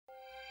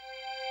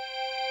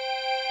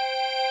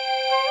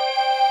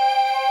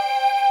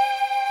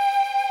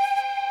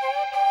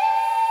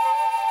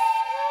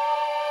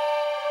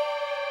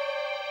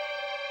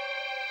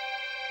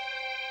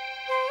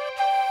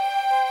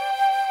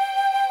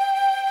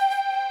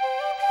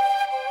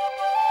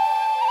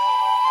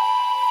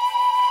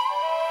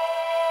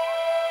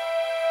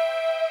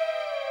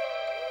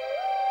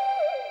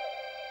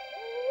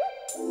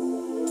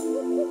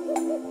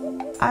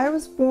I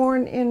was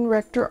born in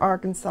Rector,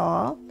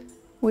 Arkansas,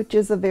 which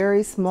is a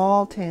very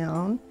small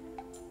town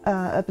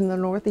up in the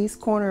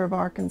northeast corner of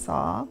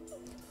Arkansas.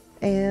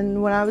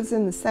 And when I was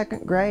in the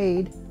second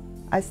grade,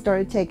 I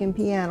started taking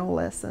piano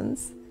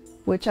lessons,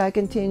 which I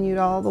continued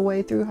all the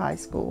way through high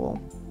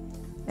school.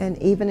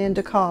 And even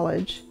into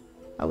college,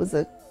 I was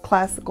a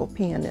classical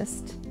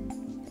pianist.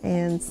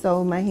 And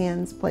so my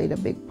hands played a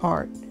big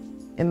part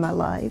in my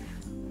life.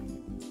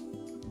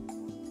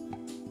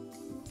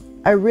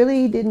 I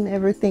really didn't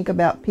ever think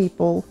about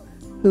people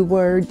who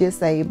were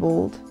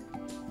disabled.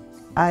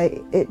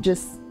 It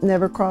just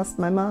never crossed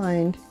my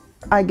mind.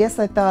 I guess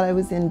I thought I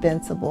was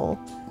invincible.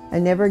 I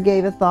never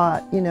gave a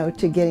thought,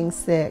 to getting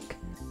sick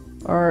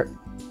or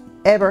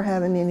ever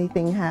having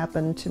anything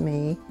happen to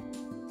me.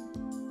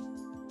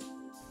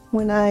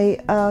 When I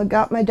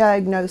got my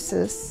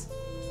diagnosis,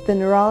 the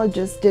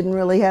neurologist didn't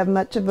really have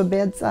much of a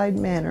bedside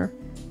manner.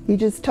 He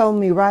just told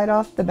me right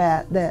off the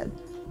bat that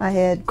I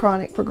had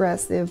chronic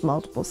progressive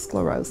multiple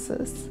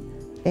sclerosis,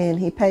 and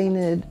he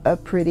painted a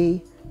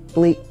pretty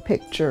bleak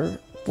picture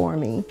for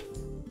me.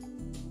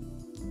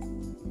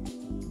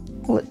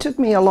 Well, it took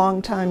me a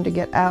long time to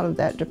get out of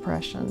that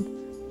depression,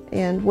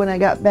 and when I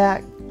got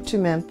back to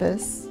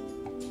Memphis,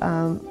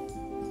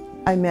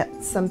 I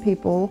met some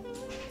people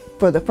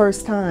for the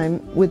first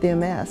time with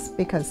MS,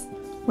 because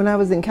when I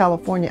was in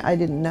California I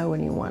didn't know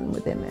anyone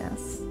with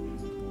MS.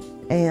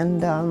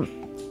 And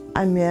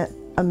I met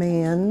a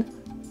man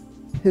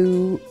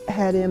who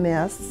had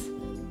MS,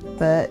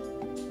 but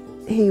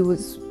he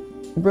was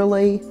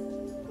really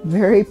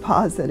very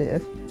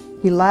positive.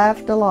 He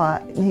laughed a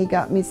lot, and he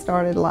got me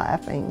started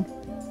laughing.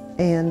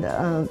 And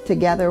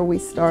together we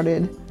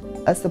started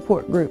a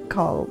support group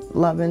called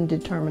Love and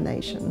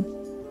Determination.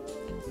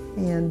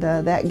 And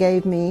that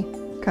gave me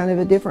kind of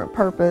a different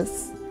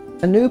purpose,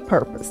 a new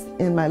purpose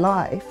in my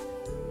life.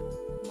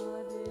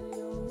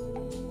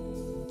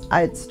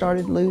 I had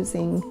started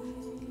losing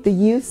the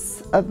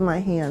use of my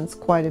hands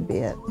quite a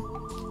bit.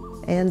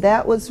 And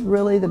that was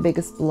really the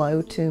biggest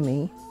blow to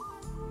me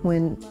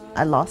when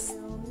I lost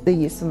the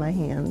use of my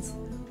hands,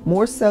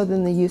 more so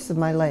than the use of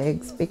my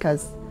legs,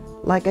 because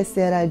like I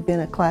said, I'd been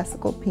a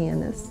classical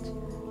pianist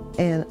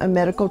and a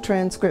medical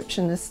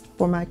transcriptionist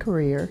for my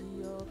career.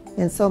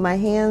 And so my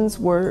hands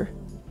were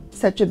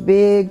such a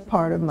big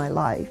part of my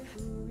life.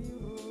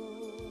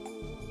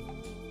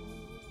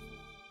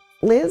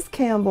 Liz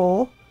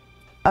Campbell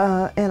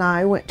and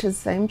I went to the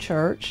same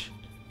church,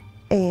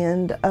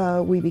 and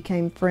we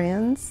became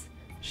friends.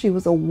 She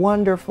was a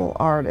wonderful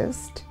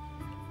artist.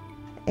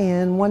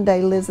 And one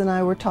day Liz and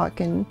I were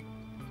talking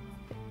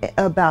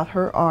about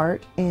her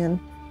art, and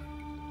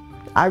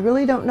I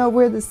really don't know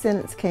where the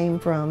sentence came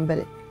from, but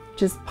it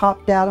just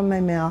popped out of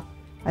my mouth.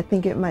 I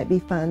think it might be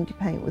fun to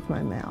paint with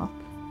my mouth.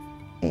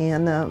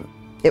 And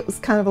it was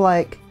kind of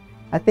like,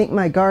 I think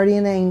my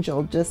guardian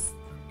angel just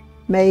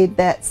made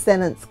that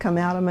sentence come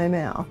out of my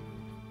mouth.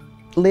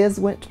 Liz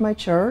went to my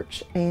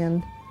church,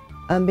 and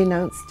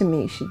unbeknownst to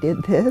me, she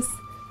did this,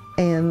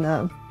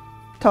 and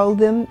told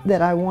them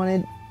that I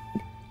wanted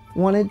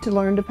to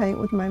learn to paint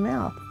with my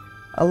mouth.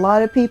 A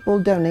lot of people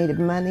donated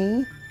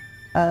money.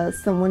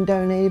 Someone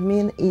donated me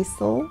an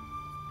easel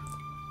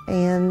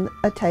and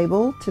a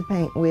table to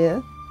paint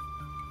with,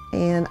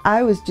 and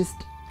I was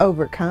just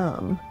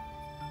overcome.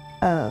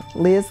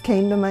 Liz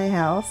came to my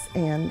house,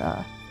 and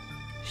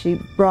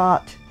she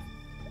brought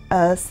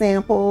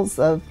samples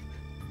of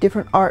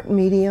different art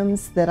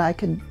mediums that I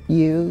could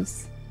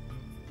use,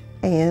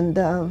 and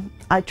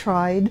I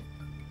tried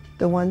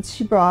the ones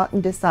she brought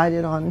and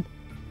decided on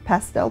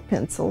pastel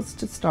pencils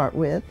to start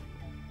with.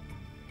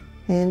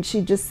 And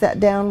she just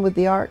sat down with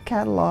the art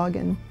catalog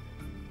and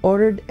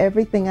ordered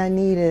everything I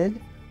needed.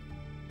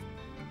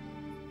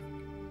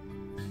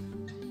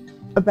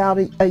 About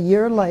a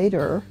year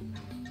later,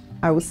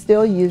 I was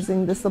still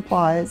using the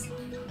supplies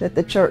that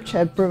the church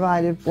had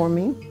provided for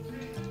me.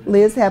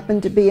 Liz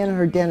happened to be in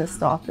her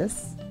dentist's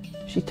office.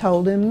 She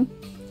told him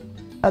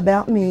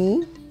about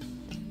me,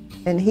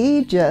 and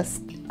he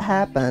just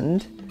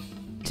happened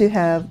to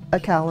have a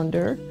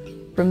calendar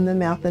from the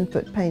Mouth and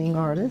Foot Painting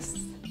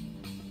Artists,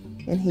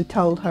 and he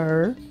told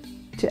her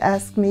to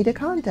ask me to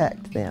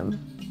contact them.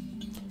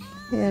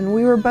 And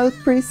we were both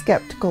pretty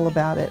skeptical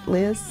about it.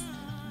 Liz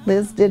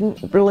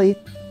didn't really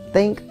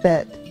think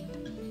that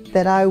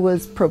I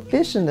was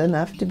proficient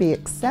enough to be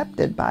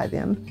accepted by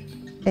them,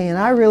 and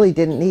I really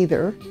didn't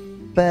either.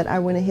 But I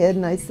went ahead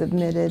and I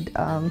submitted,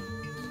 I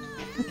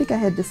think I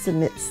had to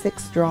submit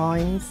 6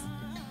 drawings,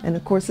 and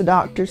of course a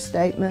doctor's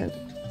statement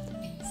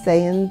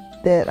saying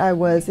that I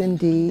was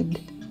indeed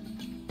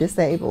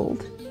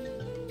disabled.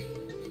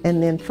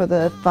 And then for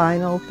the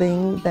final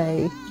thing,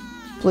 they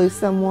flew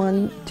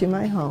someone to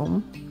my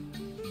home,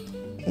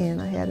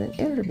 and I had an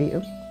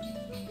interview.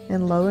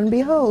 And lo and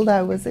behold,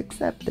 I was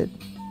accepted.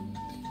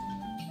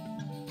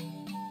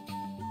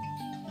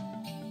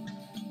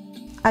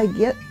 I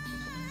get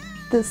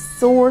the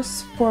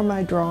source for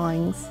my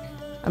drawings.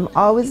 I'm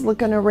always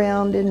looking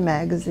around in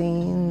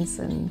magazines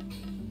and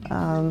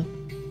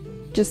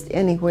just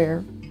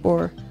anywhere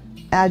for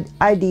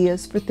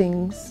ideas for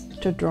things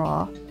to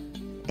draw,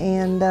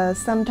 and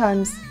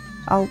sometimes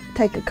I'll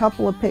take a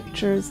couple of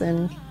pictures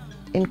and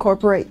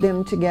incorporate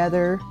them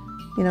together,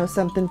 you know,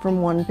 something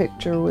from one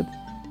picture with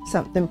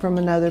something from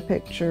another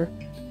picture.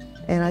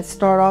 And I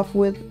start off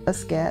with a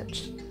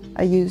sketch.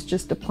 I use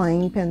just a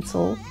plain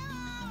pencil,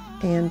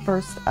 and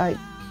first I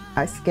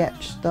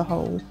sketch the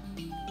whole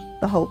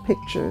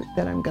picture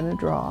that I'm going to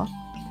draw.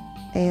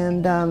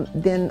 And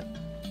then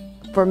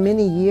for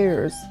many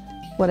years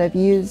what I've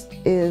used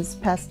is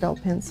pastel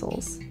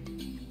pencils,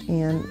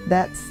 and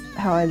that's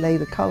how I lay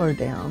the color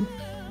down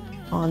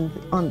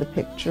on the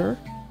picture.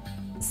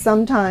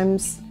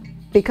 Sometimes,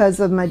 because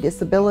of my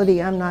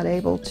disability, I'm not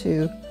able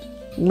to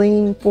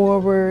lean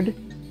forward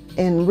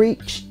and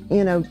reach,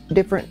 you know,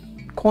 different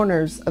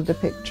corners of the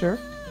picture,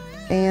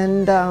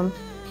 and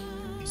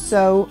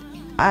so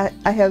I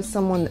have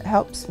someone that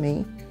helps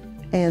me,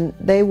 and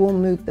they will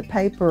move the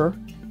paper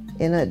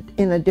in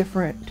a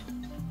different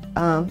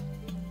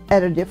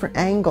at a different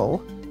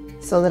angle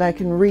so that I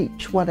can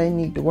reach what I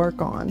need to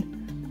work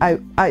on.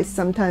 I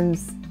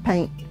sometimes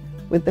paint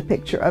with the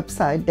picture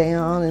upside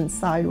down and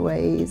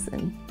sideways,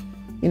 and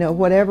you know,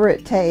 whatever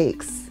it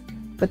takes,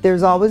 but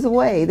there's always a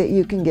way that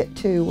you can get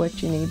to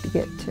what you need to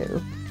get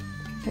to.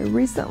 And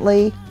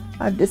recently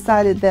I've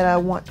decided that I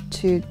want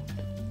to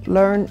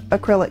learn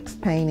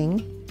acrylics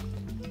painting.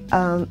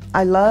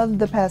 I love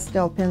the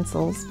pastel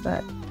pencils,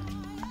 but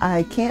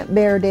I can't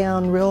bear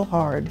down real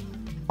hard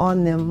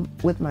on them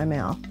with my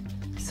mouth.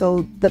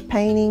 So the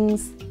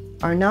paintings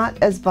are not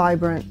as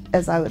vibrant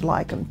as I would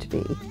like them to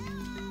be.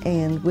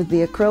 And with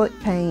the acrylic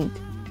paint,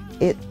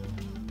 it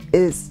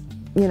is,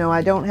 you know,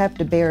 I don't have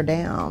to bear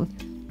down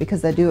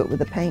because I do it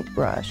with a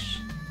paintbrush.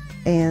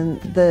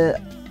 And the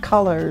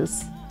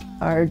colors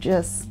are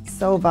just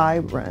so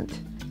vibrant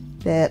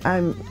that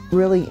I'm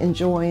really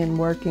enjoying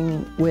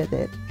working with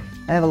it.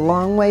 I have a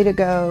long way to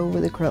go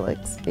with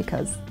acrylics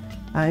because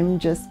I'm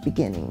just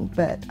beginning,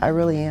 but I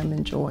really am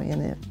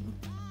enjoying it.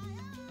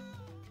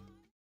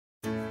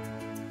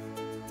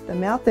 The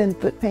Mouth and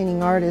Foot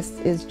Painting Artists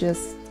is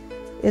just,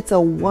 it's a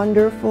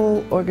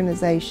wonderful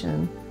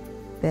organization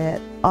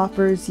that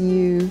offers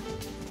you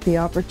the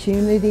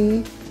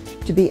opportunity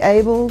to be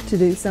able to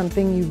do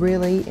something you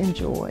really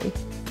enjoy,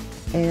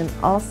 and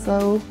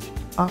also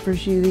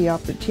offers you the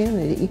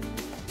opportunity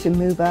to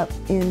move up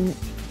in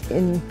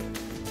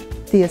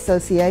the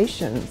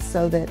association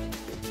so that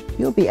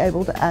you'll be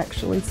able to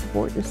actually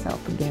support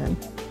yourself again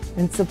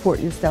and support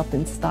yourself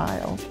in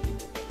style.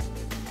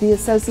 The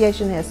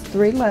association has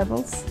 3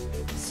 levels: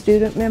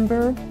 student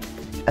member,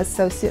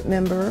 associate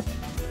member,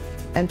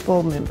 and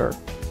full member.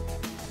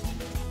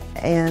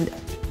 And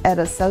at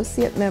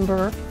associate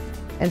member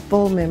and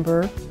full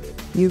member,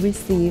 you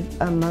receive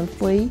a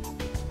monthly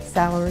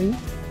salary,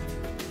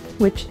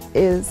 which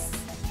is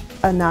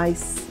a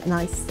nice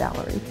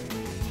salary.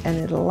 And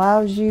it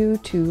allows you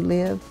to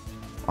live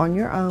on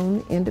your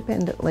own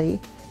independently,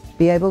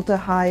 be able to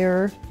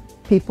hire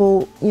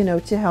people, you know,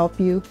 to help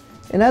you.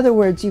 In other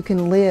words, you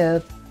can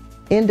live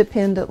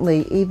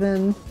independently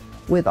even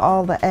with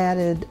all the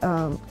added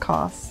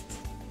costs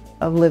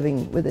of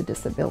living with a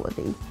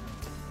disability.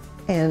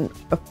 And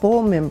a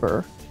full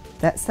member,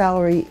 that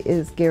salary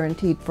is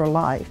guaranteed for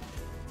life,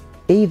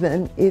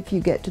 even if you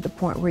get to the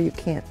point where you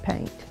can't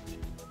paint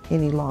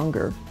any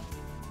longer.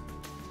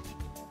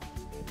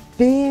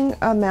 Being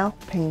a mouth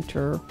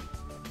painter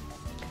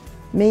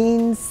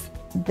means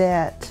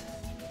that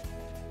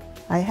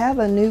I have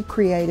a new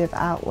creative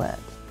outlet.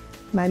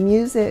 My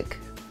music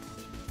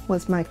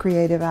was my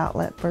creative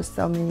outlet for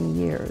so many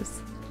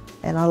years,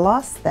 and I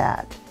lost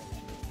that.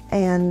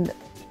 And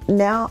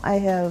now I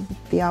have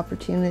the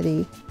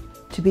opportunity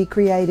to be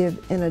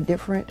creative in a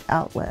different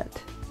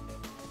outlet.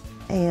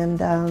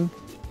 And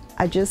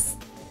I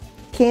just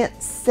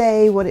can't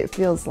say what it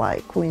feels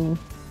like when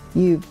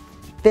you've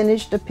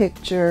finished a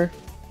picture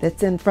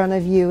that's in front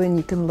of you and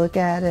you can look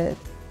at it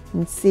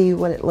and see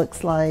what it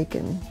looks like,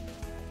 and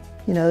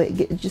you know,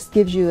 it just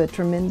gives you a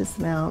tremendous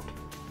amount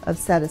of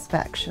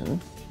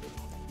satisfaction,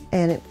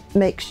 and it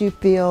makes you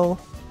feel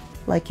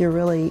like you're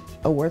really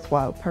a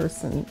worthwhile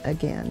person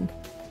again,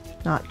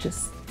 not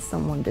just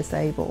someone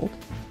disabled.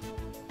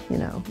 You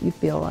know, you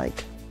feel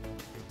like,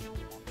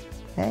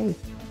 hey,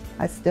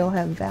 I still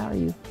have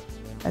value,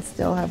 I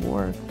still have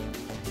worth.